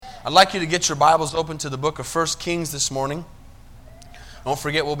I'd like you to get your Bibles open to the book of 1 Kings this morning. Don't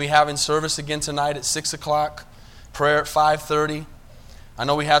forget, we'll be having service again tonight at 6 o'clock, prayer at 5:30. I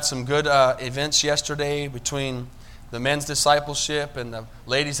know we had some good events yesterday between the men's discipleship and the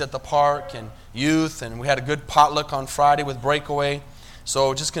ladies at the park and youth, and we had a good potluck on Friday with Breakaway.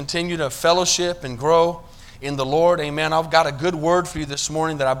 So just continue to fellowship and grow in the Lord. Amen. I've got a good word for you this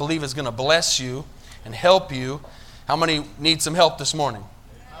morning that I believe is going to bless you and help you. How many need some help this morning?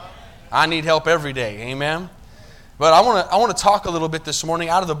 I need help every day. Amen. But I want to talk a little bit this morning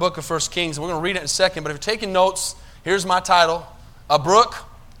out of the book of 1 Kings. We're going to read it in a second. But if you're taking notes, here's my title: A Brook,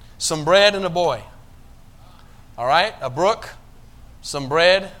 Some Bread, and a Boy. All right? A brook, some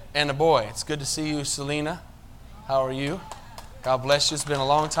bread, and a boy. It's good to see you, Selena. How are you? God bless you. It's been a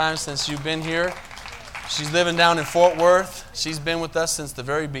long time since you've been here. She's living down in Fort Worth. She's been with us since the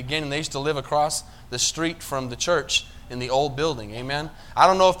very beginning. They used to live across the street from the church in the old building. Amen. I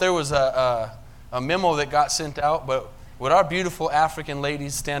don't know if there was a memo that got sent out, but would our beautiful African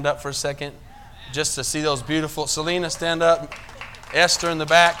ladies stand up for a second just to see those beautiful... Selena, stand up. Esther in the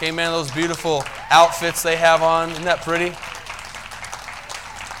back. Amen. Those beautiful outfits they have on. Isn't that pretty?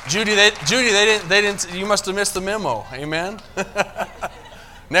 Judy, they didn't. You must have missed the memo. Amen.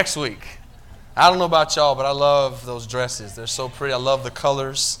 Next week. I don't know about y'all, but I love those dresses. They're so pretty. I love the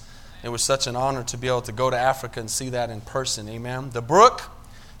colors. It was such an honor to be able to go to Africa and see that in person. Amen. The brook,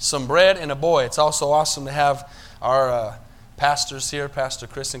 some bread, and a boy. It's also awesome to have our pastors here, Pastor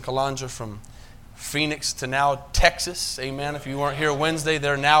Chris and Kalandra from Phoenix to now Texas. Amen. If you weren't here Wednesday,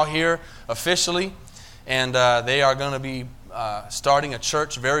 they're now here officially. And they are going to be starting a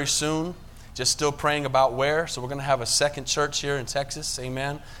church very soon. Just still praying about where. So we're going to have a second church here in Texas.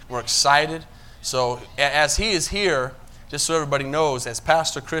 Amen. We're excited. So as he is here, just so everybody knows, as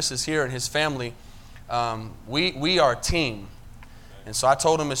Pastor Chris is here and his family, we are a team. And so I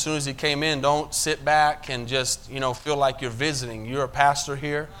told him as soon as he came in, don't sit back and just, feel like you're visiting. You're a pastor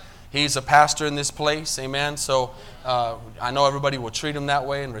here. He's a pastor in this place. Amen. So I know everybody will treat him that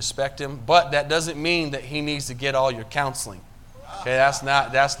way and respect him. But that doesn't mean that he needs to get all your counseling. Okay,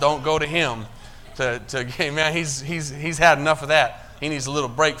 don't go to him. Amen. He's had enough of that. He needs a little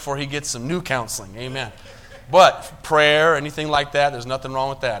break before he gets some new counseling. Amen. But prayer, anything like that, there's nothing wrong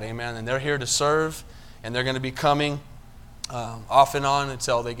with that. Amen. And they're here to serve, and they're going to be coming off and on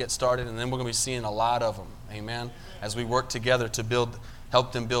until they get started, and then we're going to be seeing a lot of them. Amen. As we work together to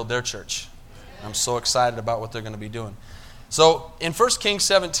help them build their church. I'm so excited about what they're going to be doing. So in 1 Kings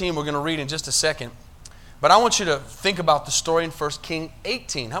 17, we're going to read in just a second. But I want you to think about the story in 1 Kings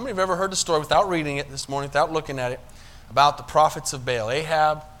 18. How many have ever heard the story without reading it this morning, without looking at it, about the prophets of Baal?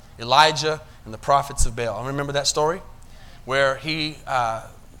 Ahab, Elijah, and the prophets of Baal. I remember that story where he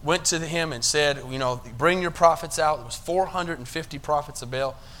went to him and said, bring your prophets out. There was 450 prophets of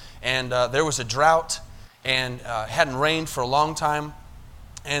Baal. And there was a drought and it hadn't rained for a long time.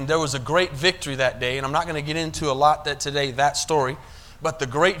 And there was a great victory that day. And I'm not going to get into a lot that story. But the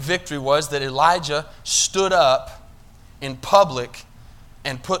great victory was that Elijah stood up in public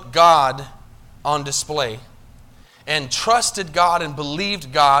and put God on display and trusted God and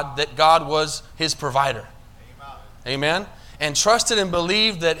believed God that God was his provider. Amen. And trusted and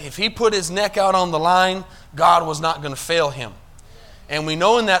believed that if he put his neck out on the line, God was not going to fail him. And we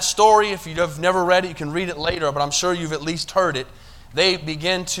know in that story, if you've never read it, you can read it later, but I'm sure you've at least heard it. They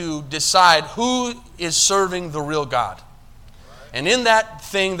begin to decide who is serving the real God. And in that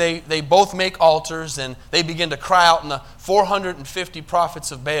thing, they both make altars and they begin to cry out, and the 450 prophets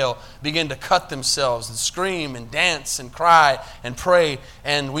of Baal begin to cut themselves and scream and dance and cry and pray.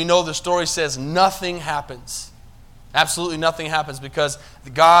 And we know the story says nothing happens. Absolutely nothing happens because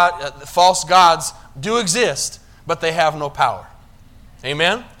false gods do exist, but they have no power.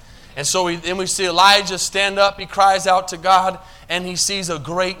 Amen? And so we see Elijah stand up, he cries out to God, and he sees a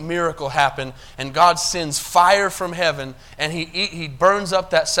great miracle happen. And God sends fire from heaven, and he burns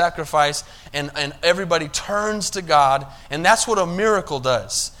up that sacrifice, and everybody turns to God. And that's what a miracle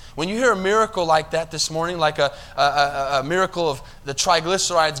does. When you hear a miracle like that this morning, like a miracle of the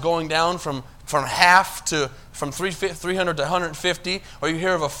triglycerides going down from half to from 300 to 150, or you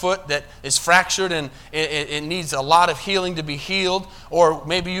hear of a foot that is fractured and it needs a lot of healing to be healed, or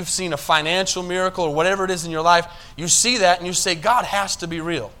maybe you've seen a financial miracle or whatever it is in your life, you see that and you say, God has to be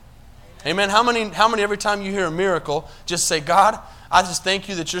real. Amen. How many every time you hear a miracle, just say, God, I just thank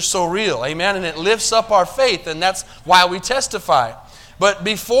you that you're so real. Amen. And it lifts up our faith, and that's why we testify. But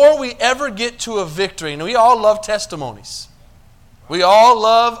before we ever get to a victory, and we all love testimonies. We all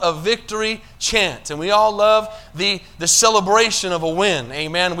love a victory chant, and we all love the celebration of a win.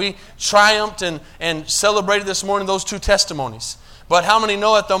 Amen. We triumphed and celebrated this morning those two testimonies. But how many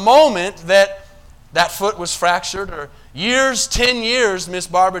know at the moment that that foot was fractured, or 10 years, Miss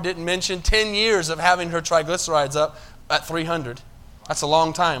Barbara didn't mention, 10 years of having her triglycerides up at 300. That's a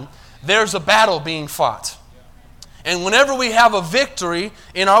long time. There's a battle being fought. And whenever we have a victory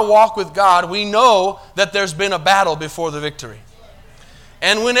in our walk with God, we know that there's been a battle before the victory.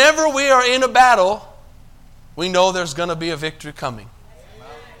 And whenever we are in a battle, we know there's going to be a victory coming.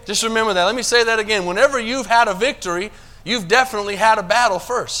 Just remember that. Let me say that again. Whenever you've had a victory, you've definitely had a battle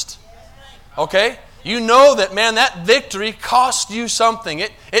first. Okay? You know that, man, that victory cost you something.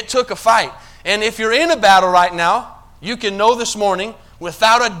 It took a fight. And if you're in a battle right now, you can know this morning,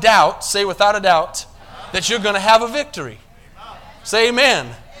 without a doubt, say without a doubt, that you're going to have a victory. Say amen.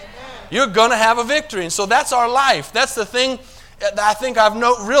 You're going to have a victory. And so that's our life. That's the thing that I think I've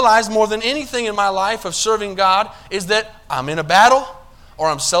realized more than anything in my life of serving God, is that I'm in a battle or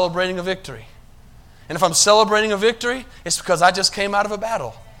I'm celebrating a victory. And if I'm celebrating a victory, it's because I just came out of a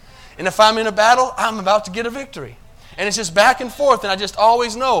battle. And if I'm in a battle, I'm about to get a victory. And it's just back and forth, and I just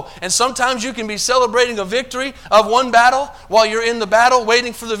always know. And sometimes you can be celebrating a victory of one battle while you're in the battle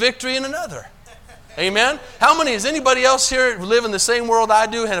waiting for the victory in another. Amen? How many, is anybody else here live in the same world I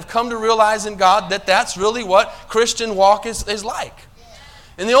do and have come to realize in God that that's really what Christian walk is like?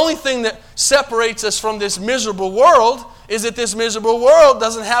 And the only thing that separates us from this miserable world is that this miserable world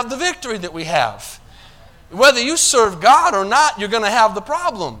doesn't have the victory that we have. Whether you serve God or not, you're going to have the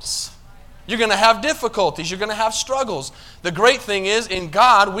problems. You're going to have difficulties. You're going to have struggles. The great thing is, in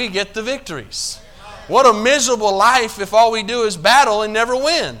God, we get the victories. What a miserable life if all we do is battle and never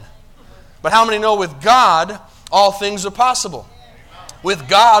win. But how many know with God, all things are possible? With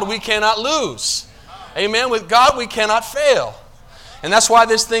God, we cannot lose. Amen? With God, we cannot fail. And that's why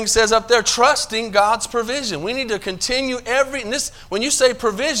this thing says up there, trusting God's provision. We need to continue when you say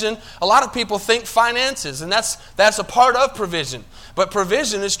provision, a lot of people think finances, and that's a part of provision. But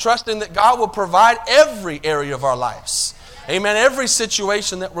provision is trusting that God will provide every area of our lives. Amen? Every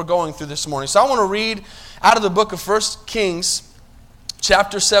situation that we're going through this morning. So I want to read out of the book of 1 Kings,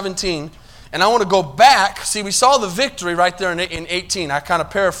 chapter 17. And I want to go back. See, we saw the victory right there in 18. I kind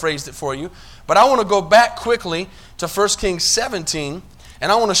of paraphrased it for you. But I want to go back quickly to 1 Kings 17.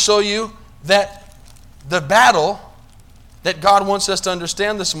 And I want to show you that the battle that God wants us to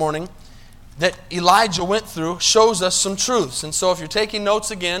understand this morning, that Elijah went through, shows us some truths. And so if you're taking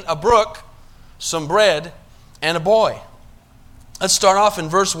notes again, a brook, some bread, and a boy. Let's start off in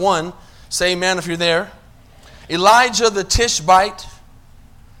verse 1. Say amen if you're there. Elijah the Tishbite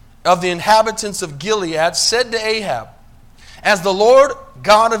of the inhabitants of Gilead said to Ahab, as the Lord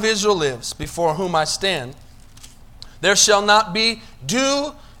God of Israel lives, before whom I stand, there shall not be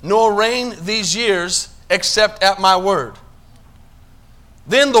dew nor rain these years except at my word.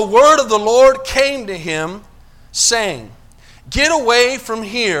 Then the word of the Lord came to him, saying, get away from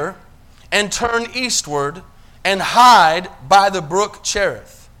here and turn eastward and hide by the brook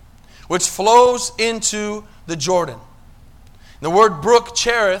Cherith, which flows into the Jordan. The word brook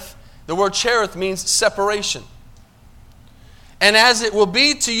Cherith, the word Cherith means separation. And as it will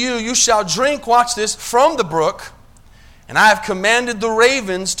be to you, you shall drink, watch this, from the brook, and I have commanded the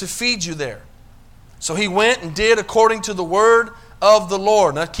ravens to feed you there. So he went and did according to the word of the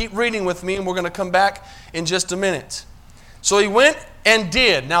Lord. Now keep reading with me, and we're going to come back in just a minute. So he went and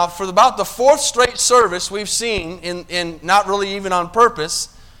did. Now for about the fourth straight service we've seen, in not really even on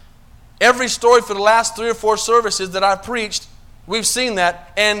purpose, every story for the last 3 or 4 services that I've preached, we've seen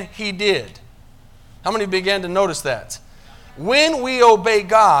that, and he did. How many began to notice that? When we obey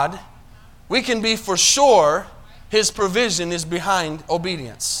God, we can be for sure His provision is behind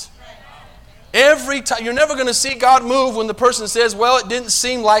obedience. Every time, you're never going to see God move when the person says, well, it didn't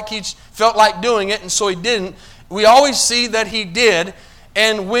seem like he felt like doing it, and so he didn't. We always see that he did,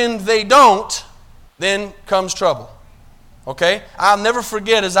 and when they don't, then comes trouble. Okay? I'll never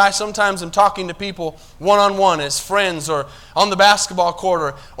forget, as I sometimes am talking to people one-on-one as friends or on the basketball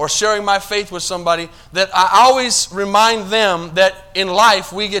court or sharing my faith with somebody, that I always remind them that in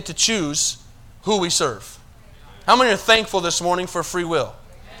life we get to choose who we serve. How many are thankful this morning for free will?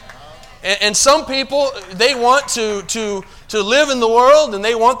 And some people, they want to live in the world and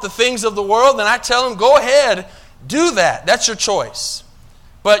they want the things of the world, and I tell them, go ahead, do that. That's your choice.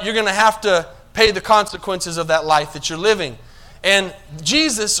 But you're going to have to pay the consequences of that life that you're living. And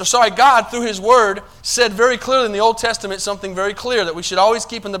God, through His Word, said very clearly in the Old Testament something very clear that we should always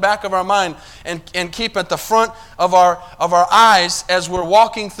keep in the back of our mind and keep at the front of our eyes as we're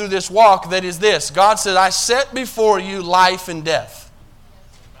walking through this walk, that is this. God said, I set before you life and death.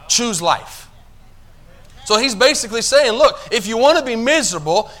 Choose life. So he's basically saying, look, if you want to be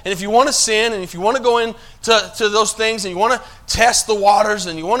miserable, and if you want to sin, and if you want to go into those things, and you want to test the waters,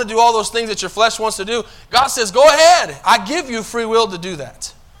 and you want to do all those things that your flesh wants to do, God says, go ahead. I give you free will to do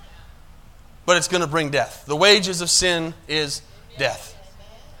that. But it's going to bring death. The wages of sin is death.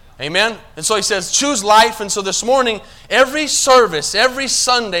 Amen? And so he says, choose life. And so this morning, every service, every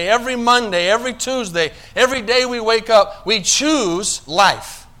Sunday, every Monday, every Tuesday, every day we wake up, we choose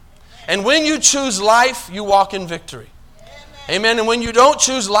life. And when you choose life, you walk in victory. Amen. And when you don't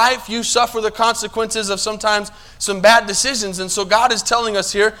choose life, you suffer the consequences of sometimes some bad decisions. And so God is telling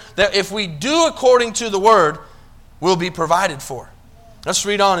us here that if we do according to the Word, we'll be provided for. Let's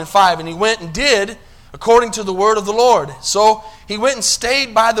read on in 5. And he went and did according to the word of the Lord. So he went and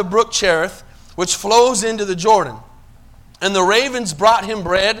stayed by the brook Cherith, which flows into the Jordan. And the ravens brought him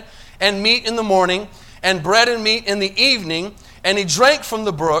bread and meat in the morning, and bread and meat in the evening. And he drank from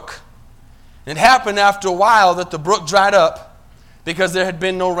the brook. It happened after a while that the brook dried up, because there had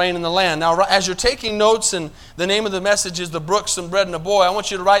been no rain in the land. Now, as you're taking notes, and the name of the message is The Brook, Some Bread, and a Boy, I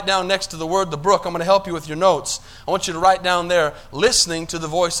want you to write down next to the word the brook. I'm going to help you with your notes. I want you to write down there, listening to the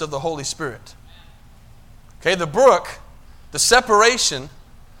voice of the Holy Spirit. Okay, the brook, the separation,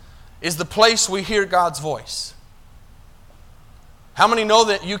 is the place we hear God's voice. How many know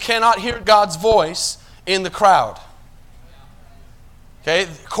that you cannot hear God's voice in the crowd? Okay,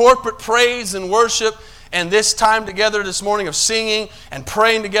 corporate praise and worship and this time together this morning of singing and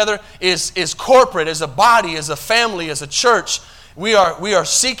praying together is corporate, as a body, as a family, as a church. We are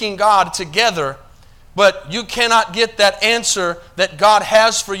seeking God together, but you cannot get that answer that God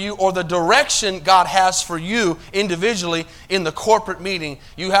has for you, or the direction God has for you individually in the corporate meeting.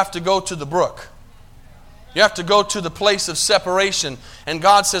 You have to go to the brook. You have to go to the place of separation. And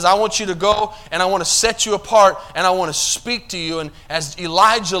God says, I want you to go, and I want to set you apart, and I want to speak to you. And as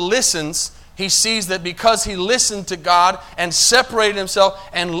Elijah listens, he sees that because he listened to God and separated himself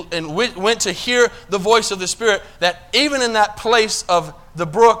and went to hear the voice of the Spirit, that even in that place of the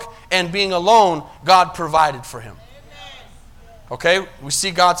brook and being alone, God provided for him. Okay? We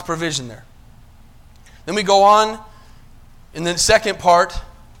see God's provision there. Then we go on in the second part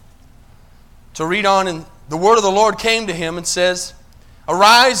to read on, and the word of the Lord came to him and says,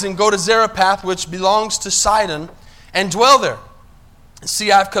 arise and go to Zarephath, which belongs to Sidon, and dwell there.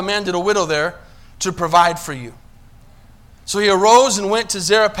 See, I've commanded a widow there to provide for you. So he arose and went to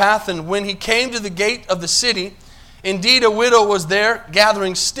Zarephath, and when he came to the gate of the city, indeed a widow was there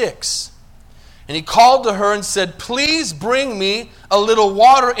gathering sticks. And he called to her and said, please bring me a little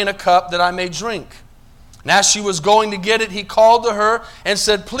water in a cup that I may drink. And as she was going to get it, he called to her and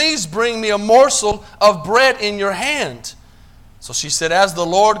said, please bring me a morsel of bread in your hand. So she said, as the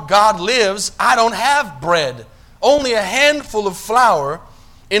Lord God lives, I don't have bread, only a handful of flour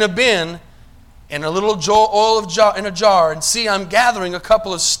in a bin and a little oil in a jar. And see, I'm gathering a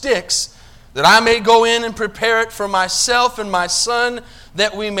couple of sticks that I may go in and prepare it for myself and my son,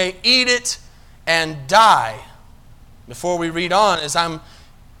 that we may eat it and die. Before we read on, as I'm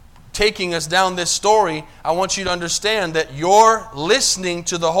taking us down this story, I want you to understand that your listening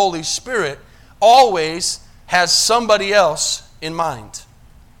to the Holy Spirit always has somebody else in mind.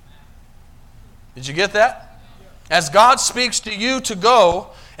 Did you get that? As God speaks to you to go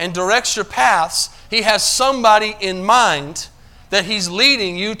and directs your paths, He has somebody in mind that He's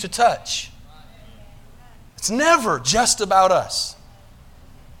leading you to touch. It's never just about us.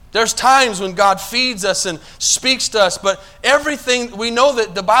 There's times when God feeds us and speaks to us, but everything, we know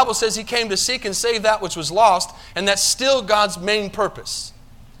that the Bible says He came to seek and save that which was lost, and that's still God's main purpose,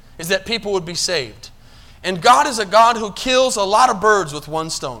 is that people would be saved. And God is a God who kills a lot of birds with one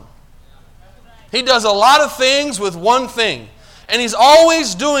stone. He does a lot of things with one thing. And He's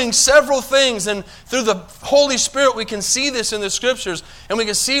always doing several things. And through the Holy Spirit, we can see this in the Scriptures. And we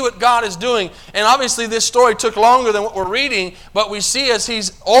can see what God is doing. And obviously this story took longer than what we're reading. But we see as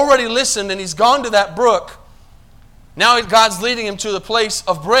he's already listened and he's gone to that brook, now God's leading him to the place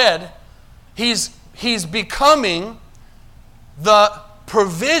of bread. He's becoming the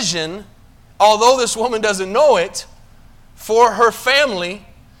provision, although this woman doesn't know it, for her family.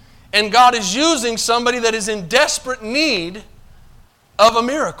 And God is using somebody that is in desperate need of a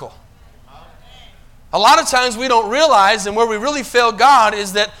miracle. A lot of times we don't realize, and where we really fail God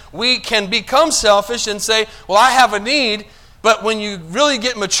is that we can become selfish and say, well, I have a need. But when you really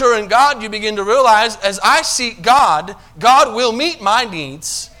get mature in God, you begin to realize, as I seek God, God will meet my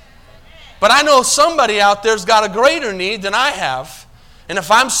needs. But I know somebody out there's got a greater need than I have. And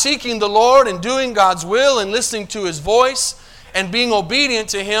if I'm seeking the Lord and doing God's will and listening to His voice and being obedient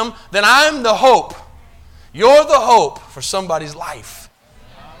to Him, then I'm the hope. You're the hope for somebody's life.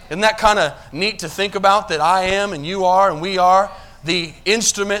 Isn't that kind of neat to think about, that I am and you are and we are the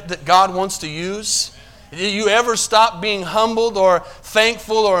instrument that God wants to use? Did you ever stop being humbled or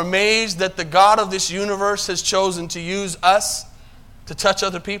thankful or amazed that the God of this universe has chosen to use us to touch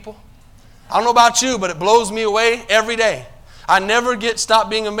other people? I don't know about you, but it blows me away every day. I never stop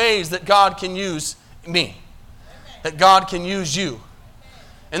being amazed that God can use me, that God can use you.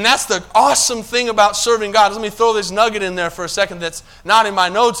 And that's the awesome thing about serving God. Let me throw this nugget in there for a second that's not in my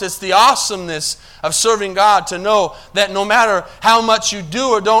notes. It's the awesomeness of serving God, to know that no matter how much you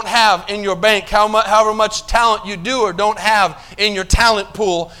do or don't have in your bank, however much talent you do or don't have in your talent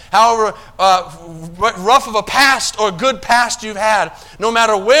pool, however rough of a past or good past you've had, no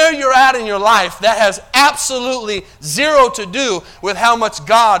matter where you're at in your life, that has absolutely zero to do with how much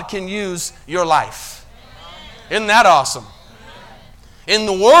God can use your life. Isn't that awesome? In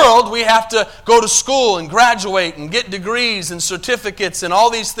the world, we have to go to school and graduate and get degrees and certificates and all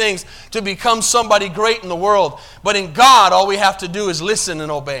these things to become somebody great in the world. But in God, all we have to do is listen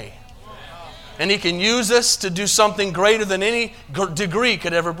and obey. And He can use us to do something greater than any degree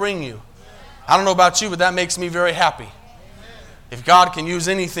could ever bring you. I don't know about you, but that makes me very happy. If God can use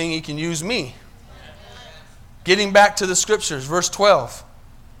anything, He can use me. Getting back to the scriptures, verse 12.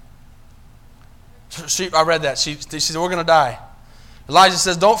 I read that. She said, we're going to die. Elijah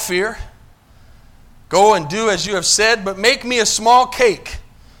says, don't fear. Go and do as you have said, but make me a small cake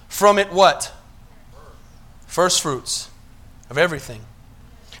from it what? First fruits of everything.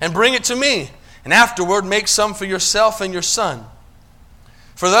 And bring it to me. And afterward make some for yourself and your son.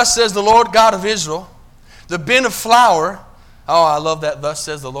 For thus says the Lord God of Israel, the bin of flour. Oh, I love that. Thus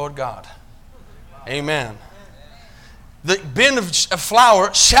says the Lord God. Amen. The bin of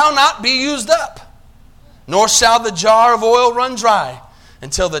flour shall not be used up, nor shall the jar of oil run dry,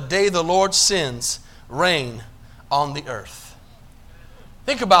 until the day the Lord sends rain on the earth.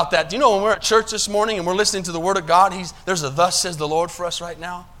 Think about that. Do you know when we're at church this morning and we're listening to the Word of God, there's a thus says the Lord for us right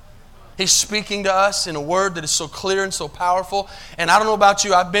now? He's speaking to us in a word that is so clear and so powerful. And I don't know about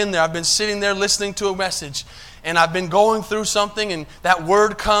you, I've been there. I've been sitting there listening to a message. And I've been going through something, and that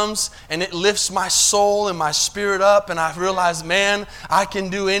word comes and it lifts my soul and my spirit up, and I realize, man, I can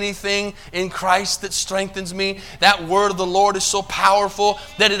do anything in Christ that strengthens me. That word of the Lord is so powerful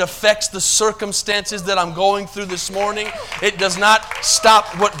that it affects the circumstances that I'm going through this morning. It does not stop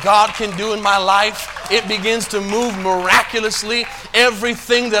what God can do in my life. It begins to move miraculously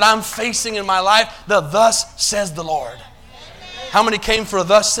everything that I'm facing in my life. The thus says the Lord. How many came for a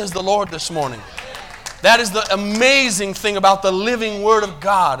thus says the Lord this morning? That is the amazing thing about the living Word of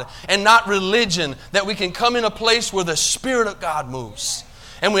God and not religion, that we can come in a place where the Spirit of God moves.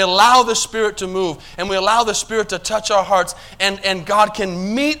 And we allow the Spirit to move, and we allow the Spirit to touch our hearts, and God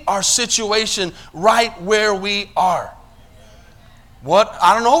can meet our situation right where we are.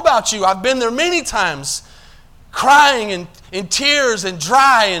 I don't know about you. I've been there many times, crying in tears and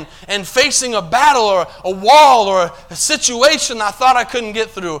dry and facing a battle or a wall or a situation I thought I couldn't get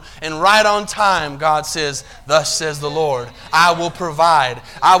through. And right on time, God says, thus says the Lord, I will provide.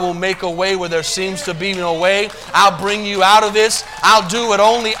 I will make a way where there seems to be no way. I'll bring you out of this. I'll do what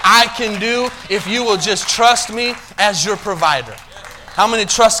only I can do if you will just trust me as your provider. How many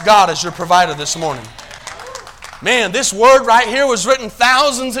trust God as your provider this morning? Man, this word right here was written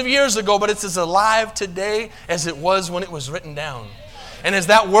thousands of years ago, but it's as alive today as it was when it was written down. And as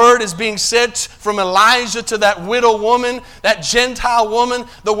that word is being said from Elijah to that widow woman, that Gentile woman,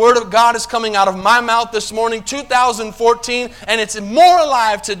 the word of God is coming out of my mouth this morning, 2014, and it's more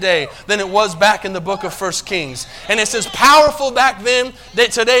alive today than it was back in the book of 1 Kings. And it's as powerful back then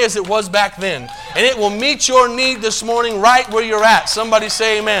today as it was back then. And it will meet your need this morning right where you're at. Somebody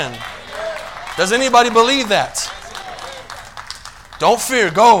say amen. Does anybody believe that? Don't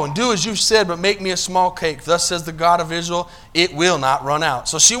fear. Go and do as you said, but make me a small cake. Thus says the God of Israel, it will not run out.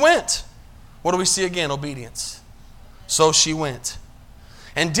 So she went. What do we see again? Obedience. So she went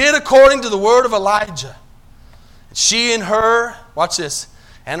and did according to the word of Elijah. And she and her, watch this,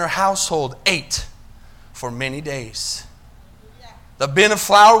 and her household ate for many days. The bin of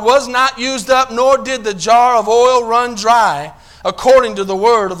flour was not used up, nor did the jar of oil run dry, according to the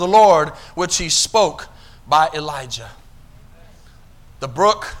word of the Lord, which he spoke by Elijah. The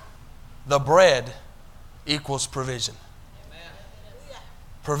brook, the bread, equals provision.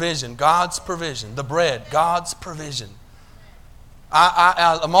 Provision, God's provision. The bread, God's provision.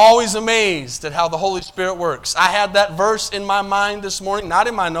 I'm always amazed at how the Holy Spirit works. I had that verse in my mind this morning, not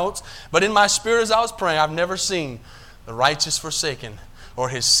in my notes, but in my spirit as I was praying. I've never seen the righteous forsaken or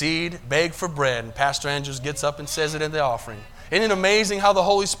his seed beg for bread. And Pastor Andrews gets up and says it in the offering. Isn't it amazing how the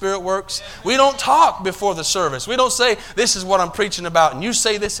Holy Spirit works? We don't talk before the service. We don't say, this is what I'm preaching about, and you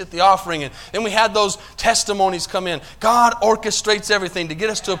say this at the offering. And then we had those testimonies come in. God orchestrates everything to get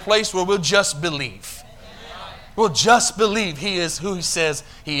us to a place where we'll just believe. We'll just believe He is who He says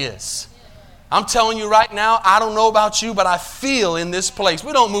He is. I'm telling you right now, I don't know about you, but I feel in this place.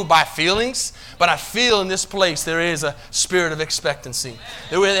 We don't move by feelings, but I feel in this place there is a spirit of expectancy.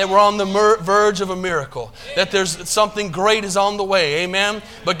 That we're on the verge of a miracle. That there's something great is on the way. Amen?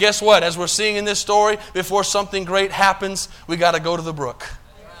 But guess what? As we're seeing in this story, before something great happens, we got to go to the brook.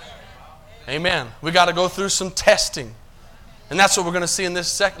 Amen. We got to go through some testing. And that's what we're going to see in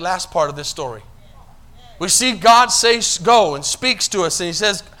this last part of this story. We see God say go and speaks to us, and He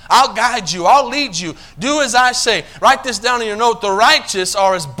says, I'll guide you. I'll lead you. Do as I say. Write this down in your note. The righteous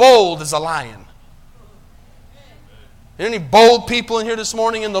are as bold as a lion. Any bold people in here this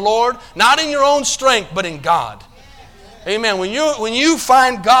morning in the Lord? Not in your own strength, but in God. Amen. When you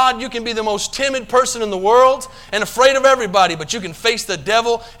find God, you can be the most timid person in the world and afraid of everybody, but you can face the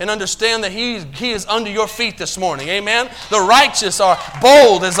devil and understand that he is under your feet this morning. Amen. The righteous are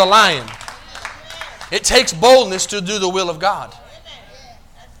bold as a lion. It takes boldness to do the will of God.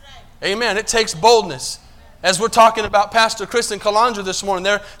 Amen. It takes boldness. As we're talking about Pastor Chris and Calandra this morning,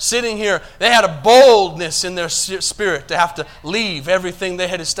 they're sitting here. They had a boldness in their spirit to have to leave everything they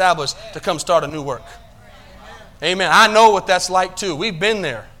had established to come start a new work. Amen. I know what that's like too. We've been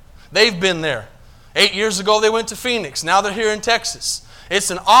there. They've been there. 8 years ago they went to Phoenix. Now they're here in Texas. It's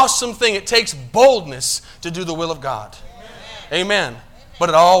an awesome thing. It takes boldness to do the will of God. Amen. But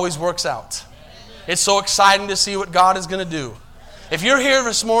it always works out. It's so exciting to see what God is going to do. If you're here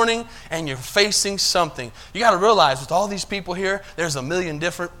this morning and you're facing something, you got to realize with all these people here, there's a million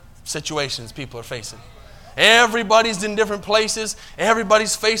different situations people are facing. Everybody's in different places.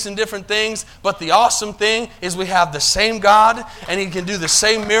 Everybody's facing different things. But the awesome thing is we have the same God, and He can do the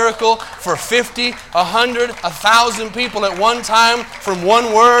same miracle for 50, 100, 1,000 people at one time from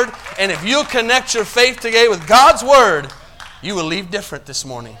one word. And if you connect your faith today with God's word, you will leave different this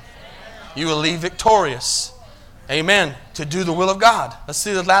morning. You will leave victorious. Amen. To do the will of God. Let's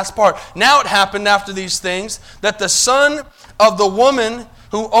see the last part. Now it happened after these things that the son of the woman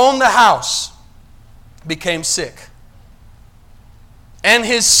who owned the house became sick. And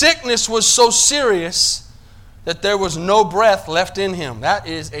his sickness was so serious that there was no breath left in him. That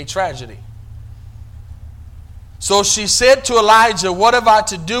is a tragedy. So she said to Elijah, what have I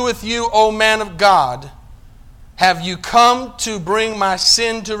to do with you, O man of God? Have you come to bring my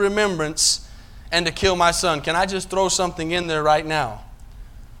sin to remembrance and to kill my son? Can I just throw something in there right now?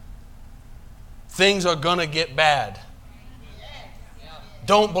 Things are going to get bad.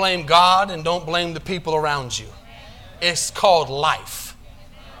 Don't blame God and don't blame the people around you. It's called life.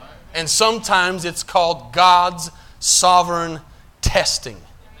 And sometimes it's called God's sovereign testing.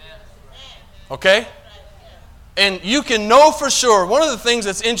 Okay? And you can know for sure, one of the things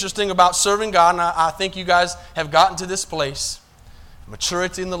that's interesting about serving God, and I think you guys have gotten to this place,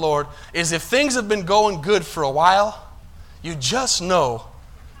 maturity in the Lord, is if things have been going good for a while, you just know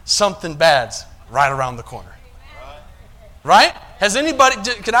something bad's right around the corner. Right?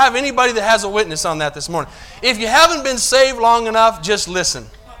 Can I have anybody that has a witness on that this morning? If you haven't been saved long enough, just listen.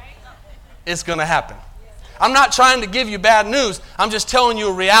 It's going to happen. I'm not trying to give you bad news. I'm just telling you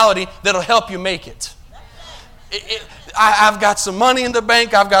a reality that'll help you make it. I've got some money in the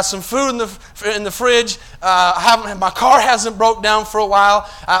bank. I've got some food in the fridge. My car hasn't broke down for a while.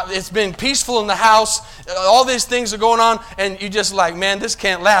 It's been peaceful in the house. All these things are going on, and you're just like, man, this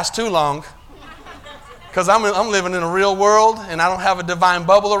can't last too long. Because I'm living in a real world, and I don't have a divine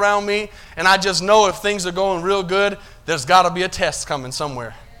bubble around me, and I just know if things are going real good, there's got to be a test coming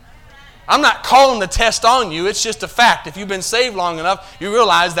somewhere. I'm not calling the test on you. It's just a fact. If you've been saved long enough, you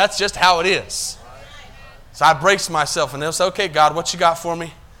realize that's just how it is. So I brace myself, and they'll say, okay, God, what you got for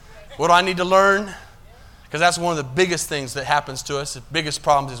me? What do I need to learn? Because that's one of the biggest things that happens to us. The biggest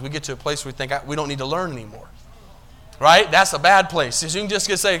problem is we get to a place where we think we don't need to learn anymore. Right? That's a bad place. So you can just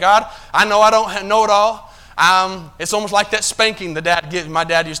say, God, I know I don't know it all. It's almost like that spanking my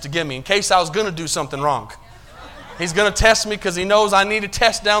dad used to give me in case I was going to do something wrong. He's going to test me because He knows I need a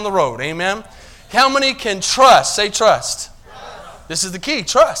test down the road. Amen? How many can trust? Say trust. This is the key.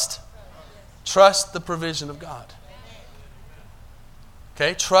 Trust. Trust the provision of God.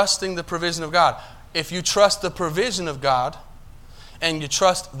 Okay? Trusting the provision of God. If you trust the provision of God, and you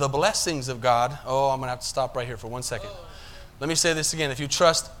trust the blessings of God. Oh, I'm going to have to stop right here for 1 second. Let me say this again. If you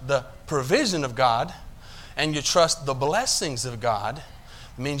trust the provision of God and you trust the blessings of God,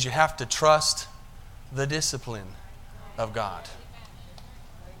 it means you have to trust the discipline of God.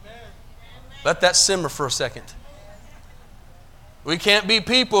 Let that simmer for a second. We can't be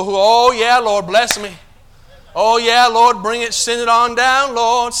people who, oh yeah, Lord, bless me. Oh yeah, Lord, bring it, send it on down,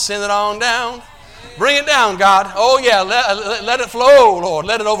 Lord, send it on down. Bring it down, God. Oh yeah, let it flow, Lord,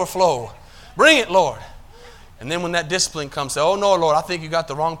 let it overflow. Bring it, Lord. And then when that discipline comes, say, oh no, Lord, I think you got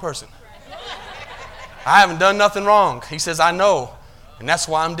the wrong person. I haven't done nothing wrong. He says, I know, and that's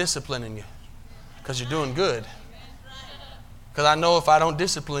why I'm disciplining you, because you're doing good. Because I know if I don't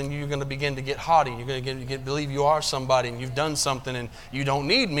discipline you, you're going to begin to get haughty. You're going to believe you are somebody and you've done something and you don't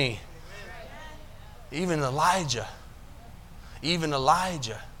need me. Even Elijah. I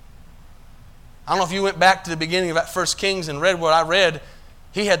don't know if you went back to the beginning of that 1 Kings and read what I read.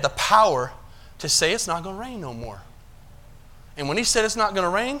 He had the power to say it's not going to rain no more. And when he said it's not going to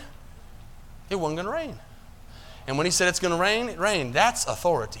rain, it wasn't going to rain. And when he said it's going to rain, it rained. That's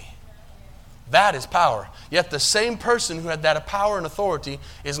authority. That is power. Yet the same person who had that power and authority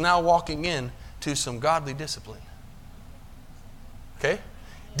is now walking in to some godly discipline. Okay?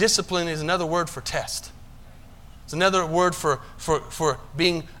 Discipline is another word for test. It's another word for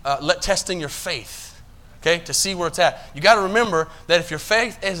being testing your faith. Okay? To see where it's at. You got to remember that if your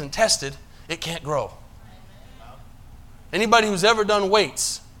faith isn't tested, it can't grow. Anybody who's ever done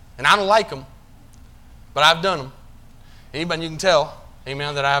weights, and I don't like them, but I've done them. Anybody, you can tell,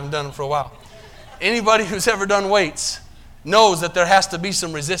 amen, that I haven't done them for a while. Anybody who's ever done weights knows that there has to be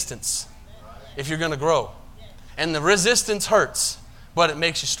some resistance if you're going to grow. And the resistance hurts, but it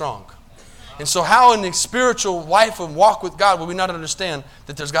makes you strong. And so how in the spiritual life and walk with God will we not understand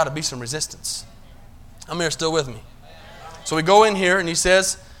that there's got to be some resistance? I'm here still with me. So we go in here and he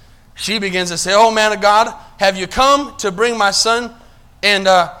says, she begins to say, oh man of God, have you come to bring my son and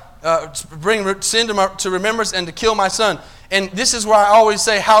bring sin to remembrance and to kill my son? And this is where I always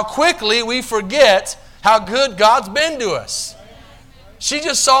say how quickly we forget how good God's been to us. She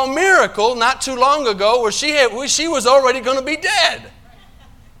just saw a miracle not too long ago where she was already going to be dead.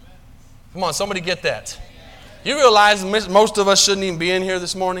 Come on, somebody get that. You realize most of us shouldn't even be in here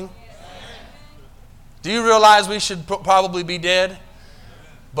this morning? Do you realize we should probably be dead?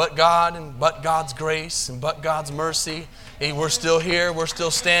 But God and but God's grace and but God's mercy. Hey, we're still here. We're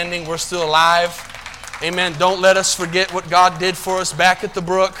still standing. We're still alive. Amen. Don't let us forget what God did for us back at the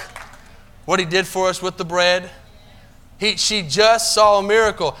brook. What He did for us with the bread. She just saw a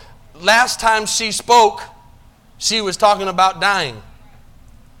miracle. Last time she spoke, she was talking about dying.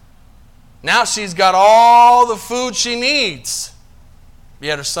 Now she's got all the food she needs.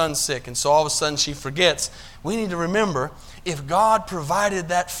 Yet her son's sick. And so all of a sudden she forgets. We need to remember, if God provided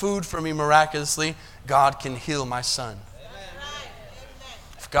that food for me miraculously, God can heal my son.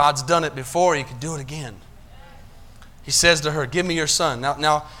 If God's done it before, He can do it again. He says to her, give me your son.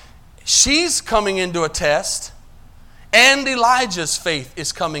 Now she's coming into a test, and Elijah's faith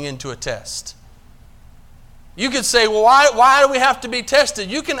is coming into a test. You could say, well, why do we have to be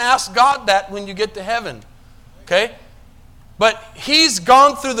tested? You can ask God that when you get to heaven. Okay? But He's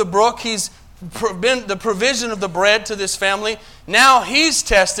gone through the brook. He's been the provision of the bread to this family. Now he's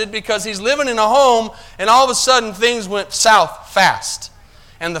tested because he's living in a home, and all of a sudden things went south fast.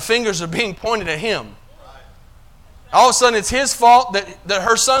 And the fingers are being pointed at him. All of a sudden it's his fault that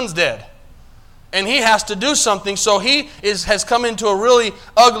her son's dead. And he has to do something. So he has come into a really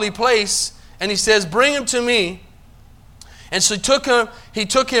ugly place. And he says, bring him to me. And so he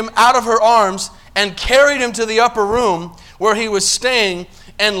took him out of her arms and carried him to the upper room where he was staying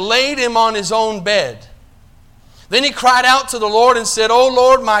and laid him on his own bed. Then he cried out to the Lord and said, O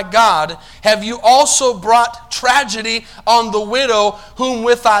Lord my God, have you also brought tragedy on the widow whom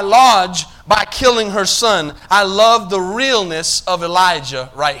with I lodge by killing her son? I love the realness of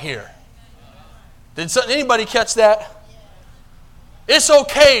Elijah right here. Did anybody catch that? It's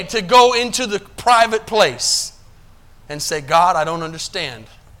okay to go into the private place and say, God, I don't understand.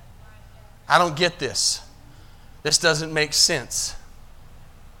 I don't get this. This doesn't make sense.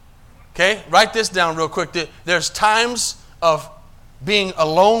 Okay? Write this down real quick. There's times of being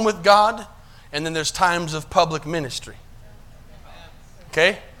alone with God, and then there's times of public ministry.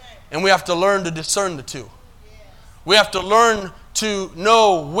 Okay? And we have to learn to discern the two. We have to learn to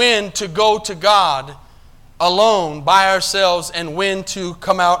know when to go to God alone by ourselves and when to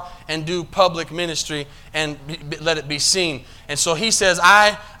come out and do public ministry and let it be seen. And so he says,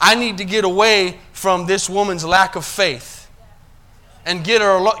 I need to get away from this woman's lack of faith and get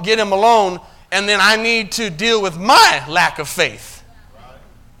him alone, and then I need to deal with my lack of faith.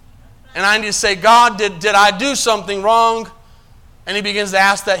 And I need to say, God, did I do something wrong? And he begins to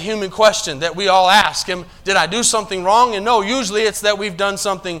ask that human question that we all ask him, did I do something wrong? And no, usually it's that we've done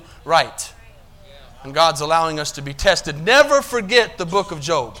something right. And God's allowing us to be tested. Never forget the book of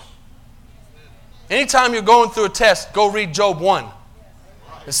Job. Anytime you're going through a test, go read Job 1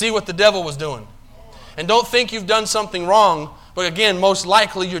 and see what the devil was doing. And don't think you've done something wrong, but again, most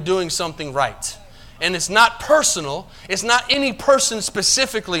likely you're doing something right. And it's not personal. It's not any person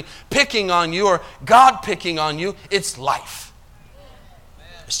specifically picking on you or God picking on you. It's life.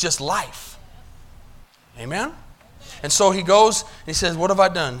 It's just life. Amen? And so he goes and he says, what have I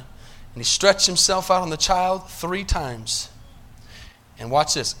done? And he stretched himself out on the child 3 times. And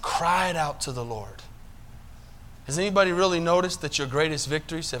watch this, cried out to the Lord. Has anybody really noticed that your greatest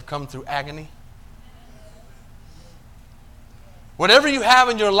victories have come through agony? Whatever you have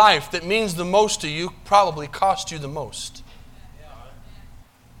in your life that means the most to you probably cost you the most.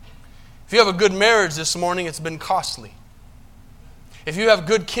 If you have a good marriage this morning, it's been costly. If you have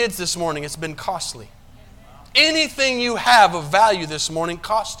good kids this morning, it's been costly. Anything you have of value this morning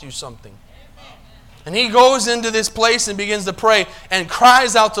cost you something. And he goes into this place and begins to pray and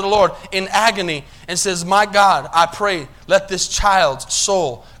cries out to the Lord in agony and says, my God, I pray, let this child's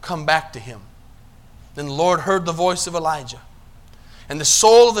soul come back to him. Then the Lord heard the voice of Elijah. And the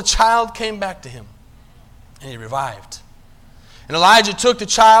soul of the child came back to him. And he revived. And Elijah took the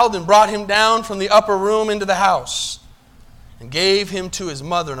child and brought him down from the upper room into the house and gave him to his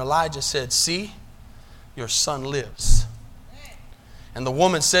mother. And Elijah said, see, your son lives. And the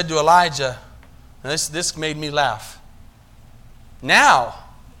woman said to Elijah, and this made me laugh. Now,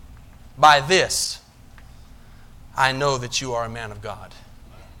 by this, I know that you are a man of God.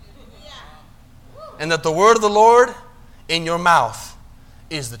 And that the word of the Lord in your mouth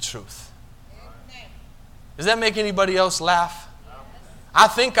is the truth. Does that make anybody else laugh? I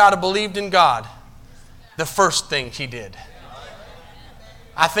think I'd have believed in God the first thing he did.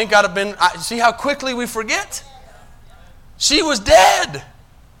 I think I'd have been, see how quickly we forget? She was dead.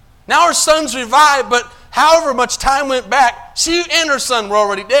 Now her son's revived, but however much time went back, she and her son were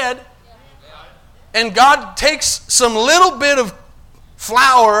already dead. And God takes some little bit of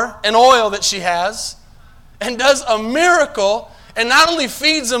flour and oil that she has and does a miracle and not only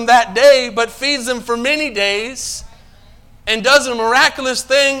feeds them that day, but feeds them for many days and does a miraculous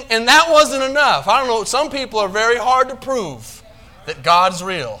thing, and that wasn't enough. I don't know, some people are very hard to prove that God's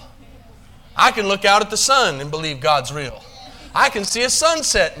real. I can look out at the sun and believe God's real. I can see a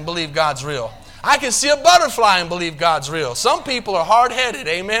sunset and believe God's real. I can see a butterfly and believe God's real. Some people are hard-headed,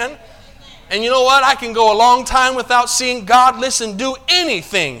 amen? And you know what? I can go a long time without seeing God, listen, do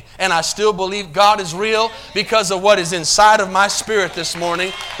anything, and I still believe God is real because of what is inside of my spirit this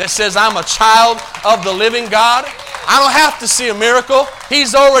morning that says I'm a child of the living God. I don't have to see a miracle.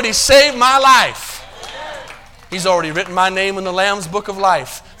 He's already saved my life. He's already written my name in the Lamb's Book of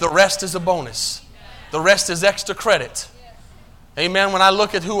Life. The rest is a bonus. The rest is extra credit. Amen. When I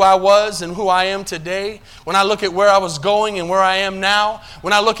look at who I was and who I am today, when I look at where I was going and where I am now,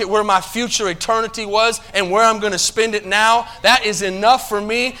 when I look at where my future eternity was and where I'm going to spend it now, that is enough for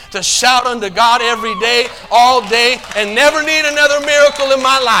me to shout unto God every day, all day, and never need another miracle in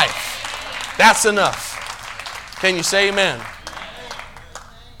my life. That's enough. Can you say amen?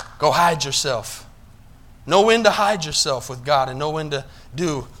 Go hide yourself. Know when to hide yourself with God and know when to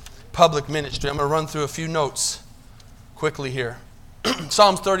do public ministry. I'm going to run through a few notes quickly here.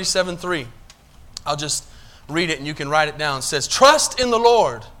 Psalms 37:3. I'll just read it and you can write it down. It says, trust in the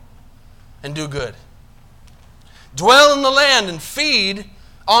Lord and do good. Dwell in the land and feed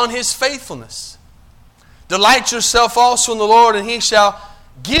on his faithfulness. Delight yourself also in the Lord, and he shall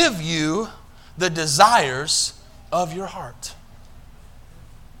give you the desires of your heart.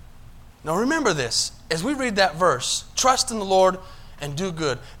 Now remember this. As we read that verse, trust in the Lord and do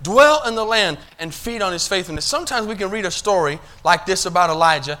good. Dwell in the land and feed on his faithfulness. Sometimes we can read a story like this about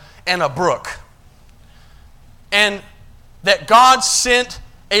Elijah and a brook. And that God sent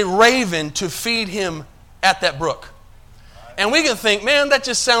a raven to feed him at that brook. And we can think, man, that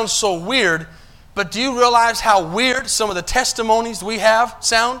just sounds so weird. But do you realize how weird some of the testimonies we have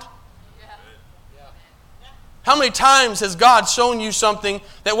sound? How many times has God shown you something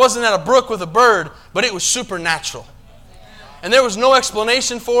that wasn't at a brook with a bird, but it was supernatural? And there was no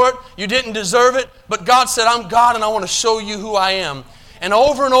explanation for it. You didn't deserve it. But God said, I'm God and I want to show you who I am. And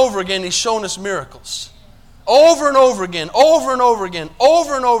over again, he's shown us miracles. Over and over again, over and over again,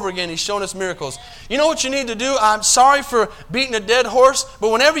 over and over again, he's shown us miracles. You know what you need to do? I'm sorry for beating a dead horse,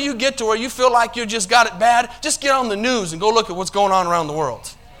 but whenever you get to where you feel like you just got it bad, just get on the news and go look at what's going on around the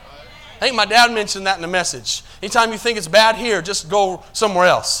world. I think my dad mentioned that in the message. Anytime you think it's bad here, just go somewhere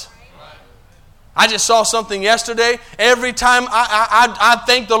else. I just saw something yesterday. Every time I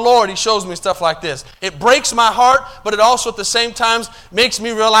thank the Lord, he shows me stuff like this. It breaks my heart, but it also at the same time makes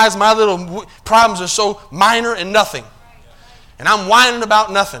me realize my little problems are so minor and nothing. And I'm whining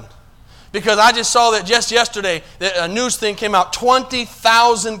about nothing. Because I just saw that just yesterday, that a news thing came out,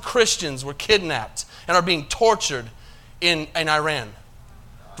 20,000 Christians were kidnapped and are being tortured in Iran.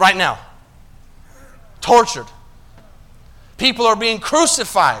 Right now. Tortured. People are being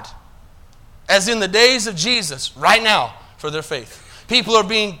crucified, as in the days of Jesus, right now, for their faith. People are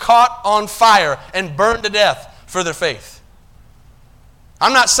being caught on fire and burned to death for their faith.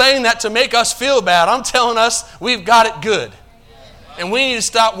 I'm not saying that to make us feel bad. I'm telling us we've got it good. And we need to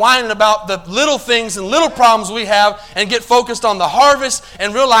stop whining about the little things and little problems we have and get focused on the harvest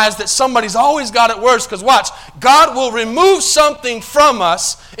and realize that somebody's always got it worse. Because watch, God will remove something from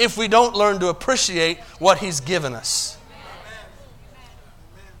us if we don't learn to appreciate what He's given us.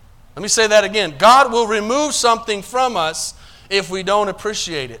 Let me say that again. God will remove something from us if we don't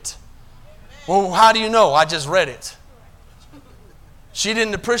appreciate it. Well, how do you know? I just read it. She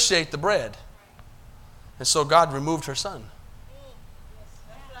didn't appreciate the bread. And so God removed her son.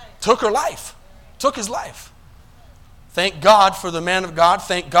 Took her life. Took his life. Thank God for the man of God.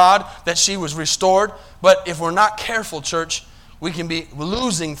 Thank God that she was restored. But if we're not careful, church, we can be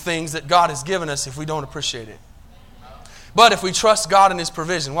losing things that God has given us if we don't appreciate it. But if we trust God in His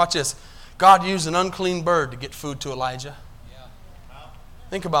provision, watch this. God used an unclean bird to get food to Elijah.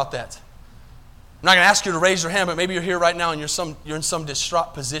 Think about that. I'm not going to ask you to raise your hand, but maybe you're here right now and you're in some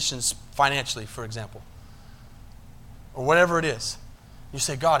distraught positions financially, for example. Or whatever it is. You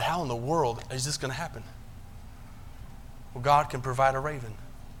say, God, how in the world is this going to happen? Well, God can provide a raven.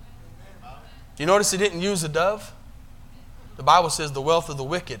 You notice He didn't use a dove? The Bible says the wealth of the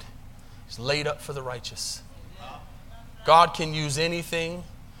wicked is laid up for the righteous. God can use anything.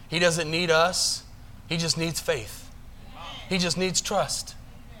 He doesn't need us. He just needs faith. He just needs trust.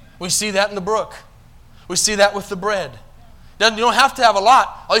 We see that in the brook. We see that with the bread. You don't have to have a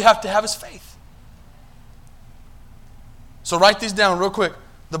lot. All you have to have is faith. So write these down real quick.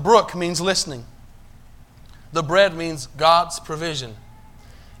 The brook means listening. The bread means God's provision.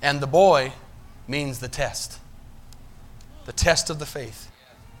 And the boy means the test. The test of the faith.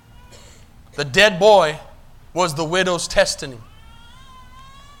 The dead boy was the widow's testimony.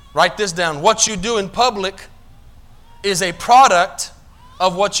 Write this down. What you do in public is a product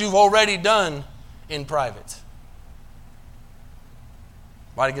of what you've already done in private.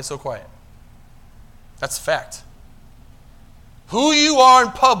 Why did it get so quiet? That's a fact. Who you are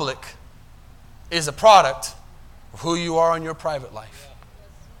in public is a product of who you are in your private life.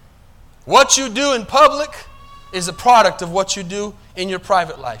 What you do in public is a product of what you do in your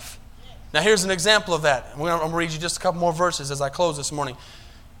private life. Now here's an example of that. I'm going to read you just a couple more verses as I close this morning.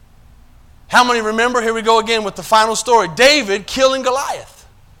 How many remember? Here we go again with the final story. David killing Goliath.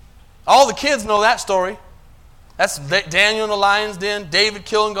 All the kids know that story. That's Daniel in the lion's den, David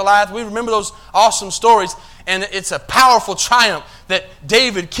killing Goliath. We remember those awesome stories. And it's a powerful triumph that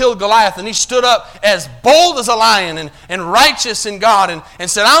David killed Goliath. And he stood up as bold as a lion and righteous in God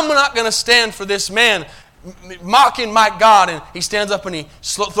and said, I'm not going to stand for this man mocking my God. And he stands up and he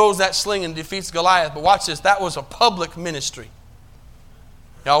throws that sling and defeats Goliath. But watch this. That was a public ministry.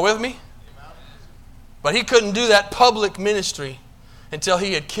 Y'all with me? But he couldn't do that public ministry until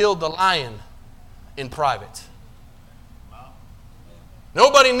he had killed the lion in private.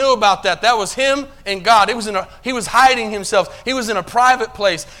 Nobody knew about that. That was him and God. He was hiding himself. He was in a private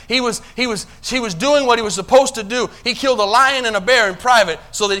place. He was doing what he was supposed to do. He killed a lion and a bear in private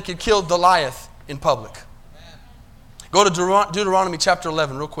so that he could kill Goliath in public. Go to Deuteronomy chapter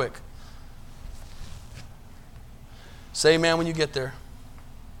 11 real quick. Say amen when you get there.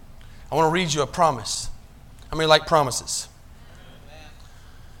 I want to read you a promise. How many like promises?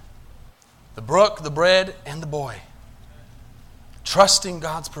 The brook, the bread, and the boy. Trusting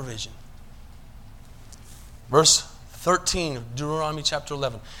God's provision. Verse 13 of Deuteronomy chapter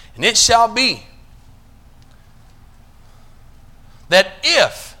 11. And it shall be that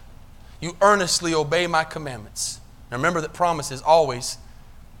if you earnestly obey my commandments. Now remember that promises always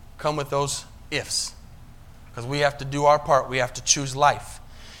come with those ifs. Because we have to do our part. We have to choose life.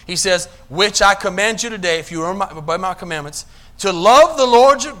 He says, which I command you today, if you obey my commandments, to love the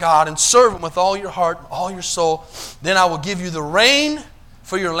Lord your God and serve Him with all your heart, all your soul. Then I will give you the rain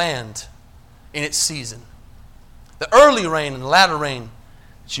for your land in its season. The early rain and the latter rain,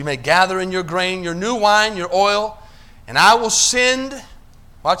 that you may gather in your grain, your new wine, your oil. And I will send,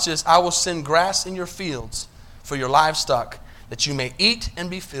 watch this, I will send grass in your fields for your livestock, that you may eat and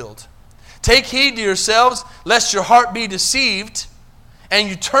be filled. Take heed to yourselves, lest your heart be deceived, and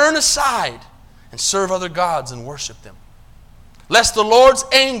you turn aside and serve other gods and worship them. Lest the Lord's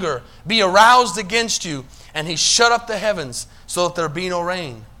anger be aroused against you, and He shut up the heavens so that there be no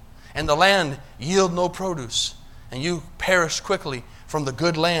rain, and the land yield no produce, and you perish quickly from the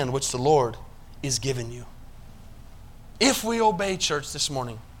good land which the Lord is giving you. If we obey, church, this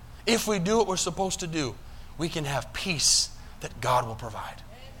morning, if we do what we're supposed to do, we can have peace that God will provide.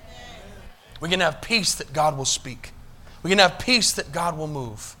 We can have peace that God will speak. We can have peace that God will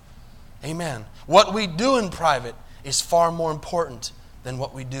move. Amen. What we do in private is far more important than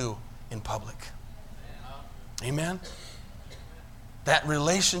what we do in public. Amen. That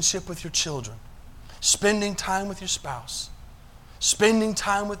relationship with your children, spending time with your spouse, spending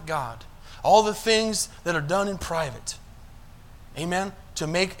time with God, all the things that are done in private, amen, to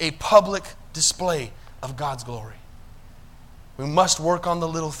make a public display of God's glory. We must work on the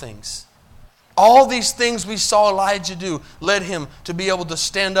little things. All these things we saw Elijah do led him to be able to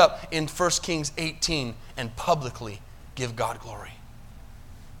stand up in 1 Kings 18 and publicly give God glory.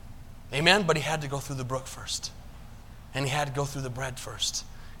 Amen? But he had to go through the brook first. And he had to go through the bread first.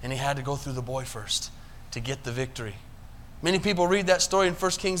 And he had to go through the boy first to get the victory. Many people read that story in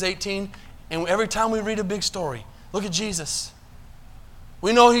 1 Kings 18, and every time we read a big story, look at Jesus.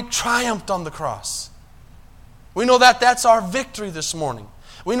 We know he triumphed on the cross. We know that that's our victory this morning.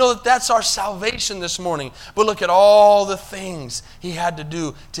 We know that that's our salvation this morning. But look at all the things he had to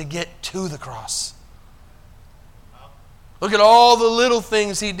do to get to the cross. Look at all the little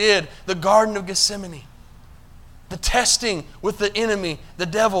things he did. The Garden of Gethsemane. The testing with the enemy, the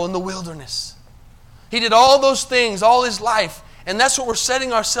devil in the wilderness. He did all those things all his life. And that's what we're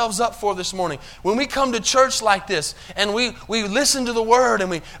setting ourselves up for this morning. When we come to church like this and we listen to the Word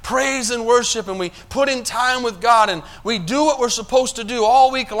and we praise and worship and we put in time with God and we do what we're supposed to do all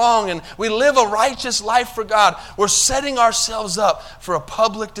week long and we live a righteous life for God, we're setting ourselves up for a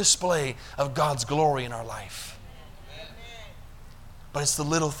public display of God's glory in our life. But it's the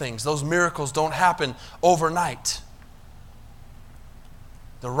little things. Those miracles don't happen overnight.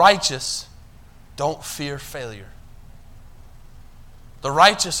 The righteous don't fear failure. The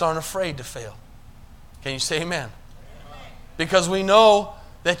righteous aren't afraid to fail. Can you say amen? Because we know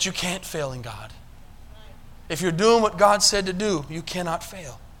that you can't fail in God. If you're doing what God said to do, you cannot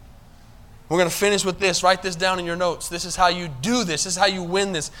fail. We're going to finish with this. Write this down in your notes. This is how you do this. This is how you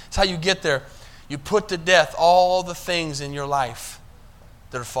win this. It's how you get there. You put to death all the things in your life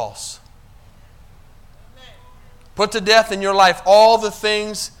that are false. Put to death in your life all the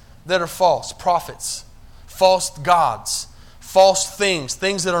things that are false. Prophets, false gods, false things,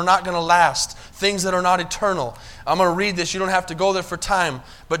 things that are not going to last, things that are not eternal. I'm going to read this. You don't have to go there for time.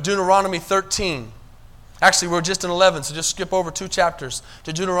 But Deuteronomy 13. Actually, we're just in 11, so just skip over 2 chapters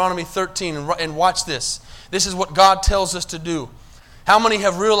to Deuteronomy 13 and watch this. This is what God tells us to do. How many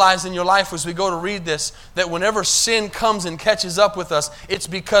have realized in your life as we go to read this that whenever sin comes and catches up with us, it's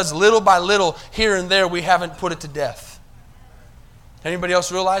because little by little, here and there, we haven't put it to death. Anybody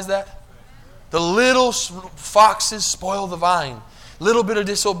else realize that? The little foxes spoil the vine. Little bit of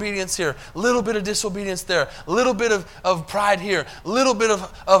disobedience here, little bit of disobedience there, little bit of pride here, little bit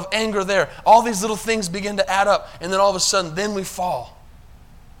of anger there. All these little things begin to add up, and then all of a sudden, then we fall.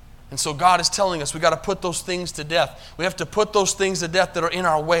 And so God is telling us we got to put those things to death. We have to put those things to death that are in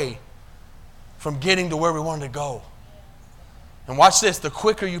our way from getting to where we want to go. And watch this, the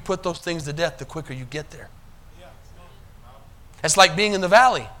quicker you put those things to death, the quicker you get there. It's like being in the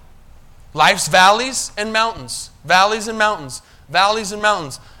valley. Life's valleys and mountains. Valleys and mountains. Valleys and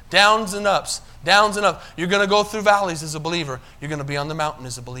mountains. Downs and ups. Downs and ups. You're going to go through valleys as a believer. You're going to be on the mountain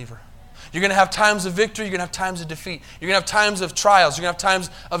as a believer. You're going to have times of victory. You're going to have times of defeat. You're going to have times of trials. You're going to have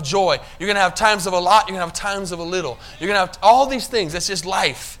times of joy. You're going to have times of a lot. You're going to have times of a little. You're going to have all these things. That's just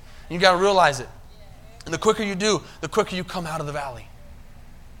life. And you've got to realize it. And the quicker you do, the quicker you come out of the valley.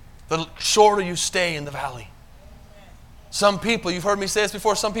 The shorter you stay in the valley. Some people, you've heard me say this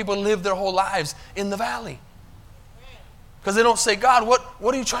before, some people live their whole lives in the valley. Because they don't say, God,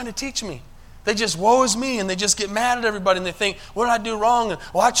 what are you trying to teach me? They just, woe is me, and they just get mad at everybody, and they think, what did I do wrong? And,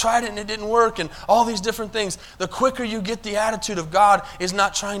 well, I tried it, and it didn't work, and all these different things. The quicker you get the attitude of God is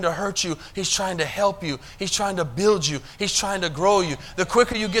not trying to hurt you. He's trying to help you. He's trying to build you. He's trying to grow you. The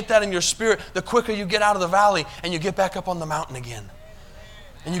quicker you get that in your spirit, the quicker you get out of the valley, and you get back up on the mountain again.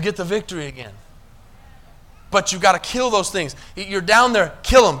 And you get the victory again. But you've got to kill those things. You're down there,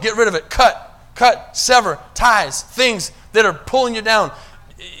 kill them, get rid of it, cut, sever, ties, things that are pulling you down.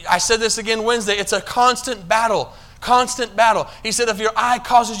 I said this again Wednesday. It's a constant battle. Constant battle. He said if your eye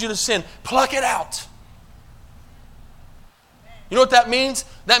causes you to sin, pluck it out. You know what that means?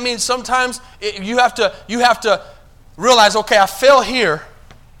 That means sometimes you have to realize, okay, I fell here.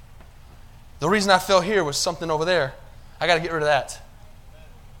 The reason I fell here was something over there. I got to get rid of that.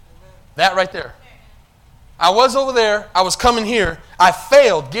 That right there. I was over there. I was coming here. I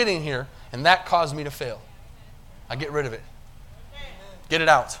failed getting here, and that caused me to fail. I get rid of it. Get it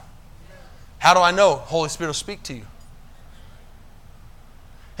out. How do I know? Holy Spirit will speak to you.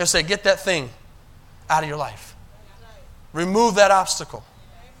 He'll say, get that thing out of your life. Remove that obstacle.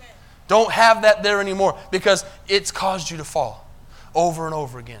 Don't have that there anymore because it's caused you to fall over and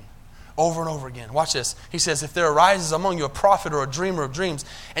over again. Over and over again. Watch this. He says, if there arises among you a prophet or a dreamer of dreams,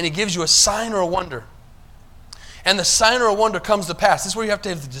 and he gives you a sign or a wonder, and the sign or a wonder comes to pass. This is where you have to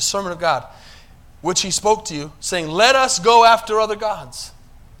have the discernment of God, which he spoke to you, saying, let us go after other gods,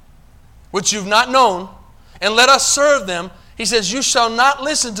 which you've not known, and let us serve them. He says, you shall not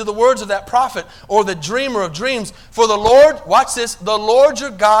listen to the words of that prophet or the dreamer of dreams, for the Lord, watch this, the Lord your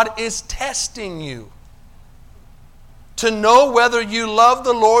God is testing you to know whether you love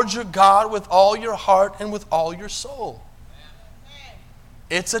the Lord your God with all your heart and with all your soul.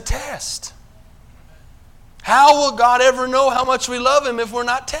 It's a test. How will God ever know how much we love Him if we're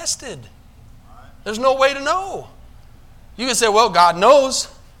not tested? There's no way to know. You can say, well, God knows,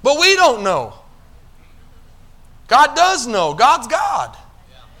 but we don't know. God does know. God's God.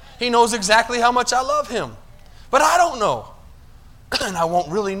 He knows exactly how much I love Him. But I don't know. And I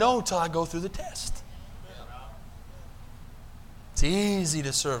won't really know until I go through the test. It's easy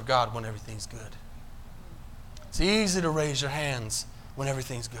to serve God when everything's good. It's easy to raise your hands when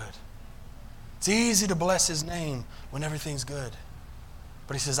everything's good. It's easy to bless His name when everything's good.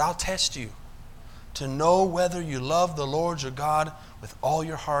 But He says, I'll test you to know whether you love the Lord your God with all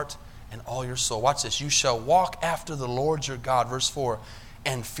your heart and all your soul. Watch this. You shall walk after the Lord your God, verse 4,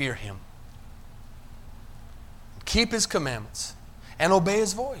 and fear Him. Keep His commandments and obey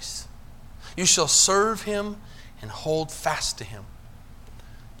His voice. You shall serve Him and hold fast to Him.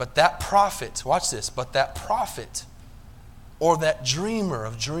 But that prophet, watch this, but that prophet or that dreamer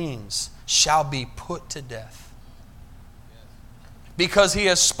of dreams shall be put to death. Because he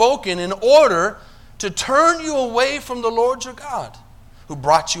has spoken in order to turn you away from the Lord your God, who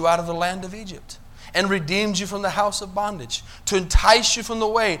brought you out of the land of Egypt and redeemed you from the house of bondage, to entice you from the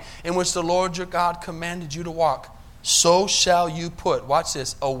way in which the Lord your God commanded you to walk. So shall you put, watch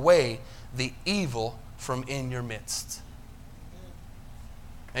this, away the evil from in your midst.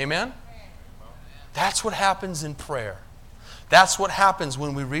 Amen? That's what happens in prayer. That's what happens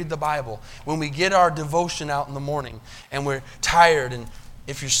when we read the Bible. When we get our devotion out in the morning and we're tired, and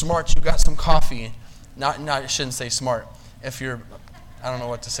if you're smart, you got some coffee. I shouldn't say smart. If you're, I don't know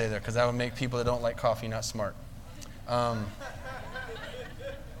what to say there because that would make people that don't like coffee not smart.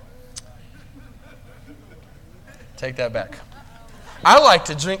 Take that back. I like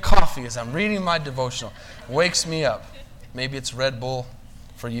to drink coffee as I'm reading my devotional. Wakes me up. Maybe it's Red Bull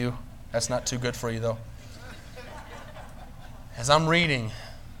for you. That's not too good for you, though. As I'm reading,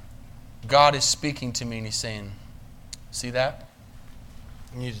 God is speaking to me and He's saying, see that?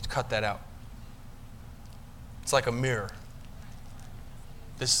 You need to cut that out. It's like a mirror.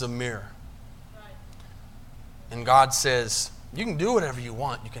 This is a mirror. And God says, you can do whatever you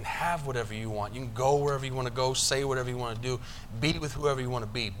want. You can have whatever you want. You can go wherever you want to go, say whatever you want to do, be with whoever you want to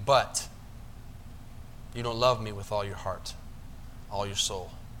be. But you don't love me with all your heart, all your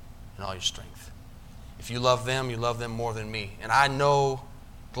soul, and all your strength. If you love them more than me. And I know,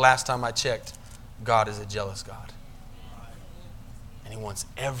 the last time I checked, God is a jealous God. And He wants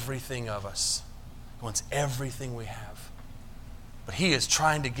everything of us. He wants everything we have. But He is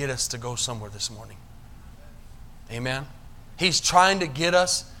trying to get us to go somewhere this morning. Amen? He's trying to get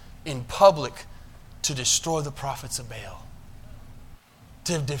us in public to destroy the prophets of Baal,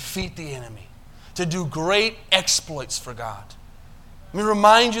 to defeat the enemy, to do great exploits for God. Let me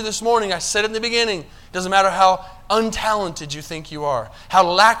remind you this morning, I said in the beginning, it doesn't matter how untalented you think you are, how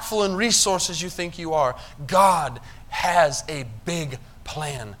lackful in resources you think you are, God has a big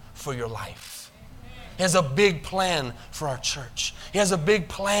plan for your life. He has a big plan for our church. He has a big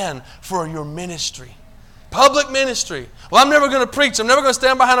plan for your ministry. Public ministry. Well, I'm never going to preach. I'm never going to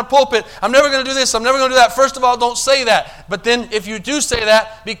stand behind a pulpit. I'm never going to do this. I'm never going to do that. First of all, don't say that. But then if you do say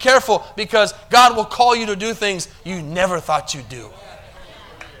that, be careful because God will call you to do things you never thought you'd do.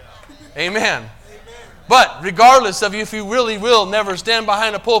 Amen. But regardless of if you really will never stand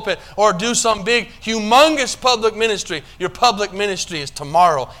behind a pulpit or do some big, humongous public ministry, your public ministry is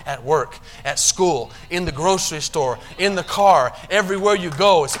tomorrow at work, at school, in the grocery store, in the car, everywhere you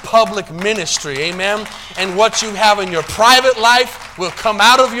go. It's public ministry. Amen. And what you have in your private life will come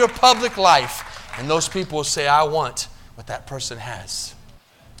out of your public life. And those people will say, I want what that person has.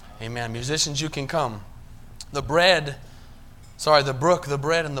 Amen. Musicians, you can come. The brook, the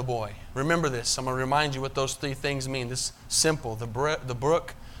bread, and the boy. Remember this. I'm going to remind you what those three things mean. This is simple. The brook, the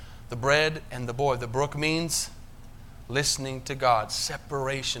bread, and the boy. The brook means listening to God.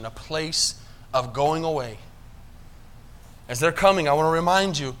 Separation. A place of going away. As they're coming, I want to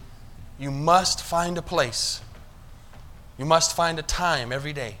remind you, you must find a place. You must find a time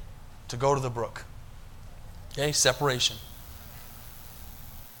every day to go to the brook. Okay, separation.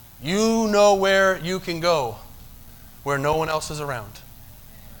 You know where you can go where no one else is around.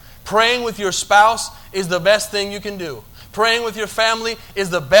 Praying with your spouse is the best thing you can do. Praying with your family is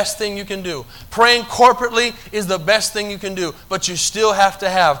the best thing you can do. Praying corporately is the best thing you can do. But you still have to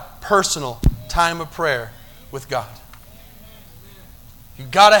have personal time of prayer with God. You've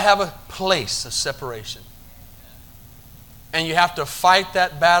got to have a place of separation. And you have to fight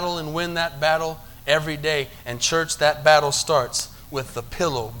that battle and win that battle every day. And church, that battle starts with the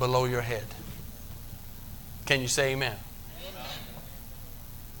pillow below your head. Can you say amen? Amen.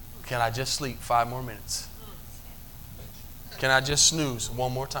 Can I just sleep 5 more minutes? Can I just snooze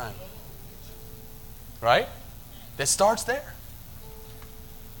one more time? Right? It starts there.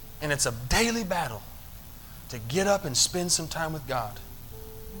 And it's a daily battle to get up and spend some time with God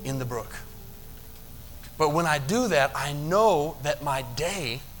in the brook. But when I do that, I know that my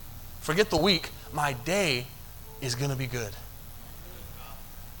day, forget the week, my day is going to be good.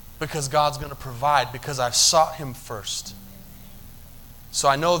 Because God's going to provide, because I've sought Him first. So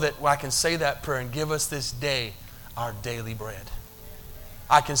I know that I can say that prayer and give us this day our daily bread.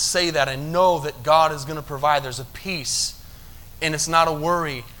 I can say that and know that God is going to provide. There's a peace and it's not a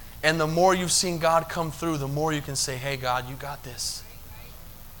worry. And the more you've seen God come through, the more you can say, hey God, you got this.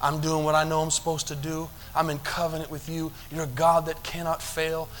 I'm doing what I know I'm supposed to do. I'm in covenant with you. You're a God that cannot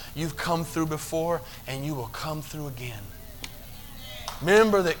fail. You've come through before and you will come through again.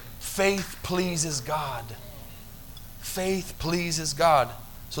 Remember that faith pleases God. Faith pleases God.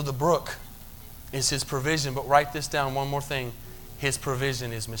 So the brook is His provision. But write this down, one more thing. His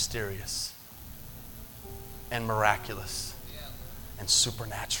provision is mysterious and miraculous and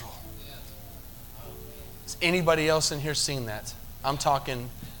supernatural. Has anybody else in here seen that? I'm talking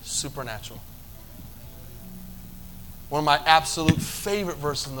supernatural. One of my absolute favorite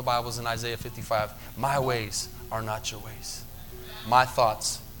verses in the Bible is in Isaiah 55. My ways are not your ways. My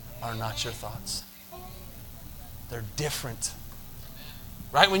thoughts are not your thoughts. They're different.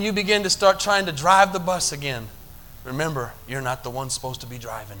 Right when you begin to start trying to drive the bus again, remember, you're not the one supposed to be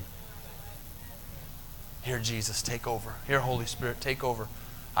driving. Here, Jesus, take over. Here, Holy Spirit, take over.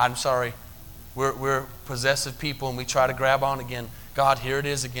 I'm sorry. We're possessive people and we try to grab on again. God, here it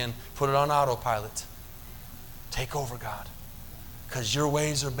is again. Put it on autopilot. Take over, God. Because your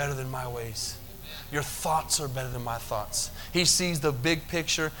ways are better than my ways. Your thoughts are better than my thoughts. He sees the big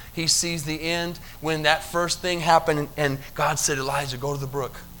picture. He sees the end. When that first thing happened and God said, Elijah, go to the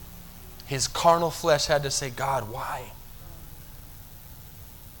brook. His carnal flesh had to say, God, why?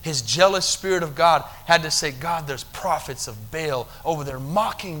 His jealous spirit of God had to say, God, there's prophets of Baal over there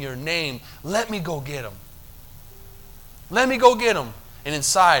mocking your name. Let me go get them. Let me go get them. And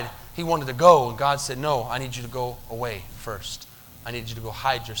inside, he wanted to go. And God said, no, I need you to go away first. I need you to go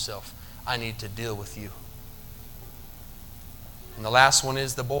hide yourself. I need to deal with you. And the last one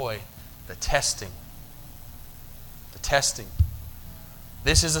is the boy, the testing. The testing.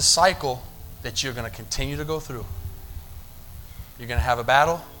 This is a cycle that you're going to continue to go through. You're going to have a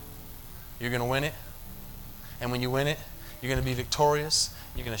battle. You're going to win it. And when you win it, you're going to be victorious.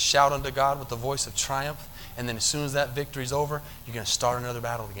 You're going to shout unto God with the voice of triumph. And then as soon as that victory's over, you're going to start another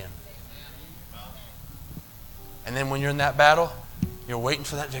battle again. And then when you're in that battle, you're waiting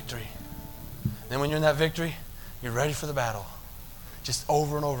for that victory. Then when you're in that victory, you're ready for the battle. Just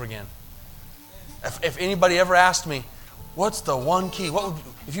over and over again. If anybody ever asked me, what's the one key?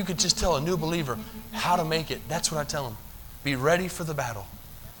 If you could just tell a new believer how to make it, that's what I tell them. Be ready for the battle.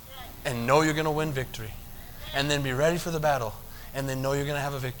 And know you're going to win victory. And then be ready for the battle. And then know you're going to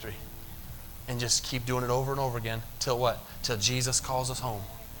have a victory. And just keep doing it over and over again. Till what? Till Jesus calls us home.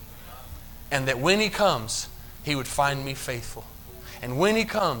 And that when He comes, He would find me faithful. And when He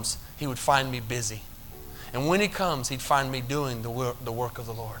comes, He would find me busy. And when He comes, He'd find me doing the work of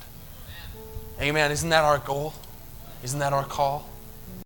the Lord. Amen. Isn't that our goal? Isn't that our call?